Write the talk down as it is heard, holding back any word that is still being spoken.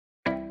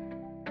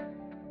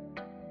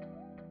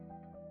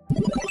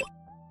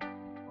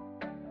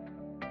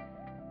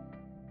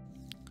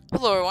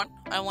Hello everyone,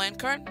 I'm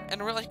LANcard,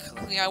 and really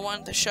quickly I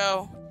wanted to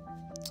show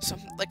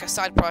a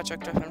side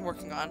project I've been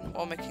working on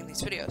while making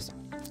these videos.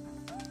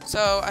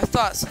 So I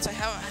thought, since I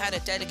haven't had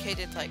a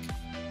dedicated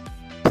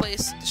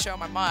place to show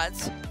my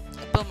mods,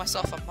 I'd build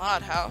myself a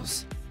mod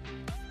house.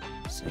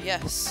 So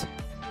yes,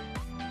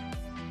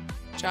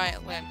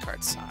 giant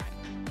LANcard sign.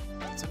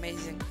 It's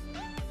amazing.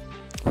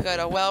 We got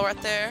a well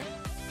right there,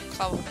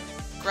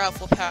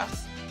 gravel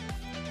path,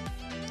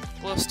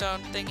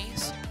 glowstone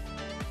thingies,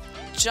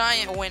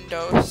 giant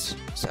windows,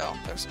 so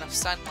there's enough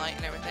sunlight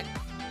and everything.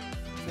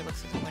 If we look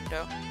through the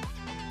window,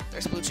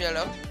 there's blue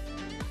jello.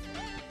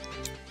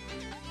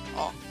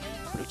 Oh,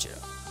 blue jello.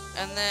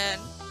 And then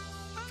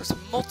there's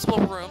multiple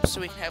rooms,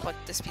 so we can have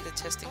this be the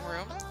testing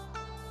room,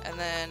 and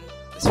then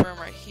this room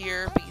right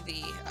here be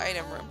the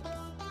item room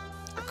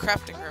or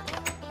crafting room.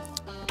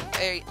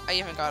 I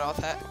even got all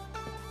that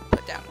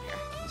put down in here.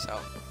 So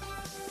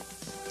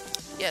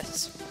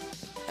yes,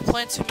 I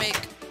plan to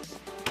make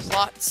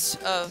lots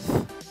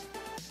of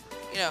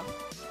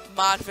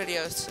mod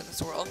videos in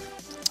this world,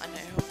 and I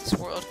hope this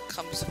world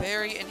comes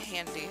very in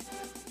handy.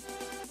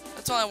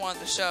 That's all I wanted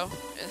to show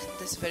in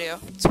this video.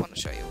 Just want to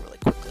show you really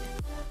quickly.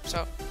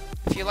 So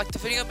if you liked the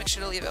video, make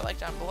sure to leave a like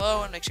down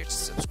below and make sure to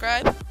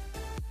subscribe,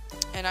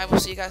 and I will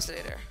see you guys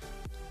later.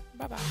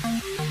 Bye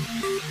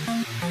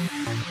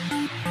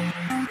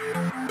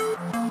bye.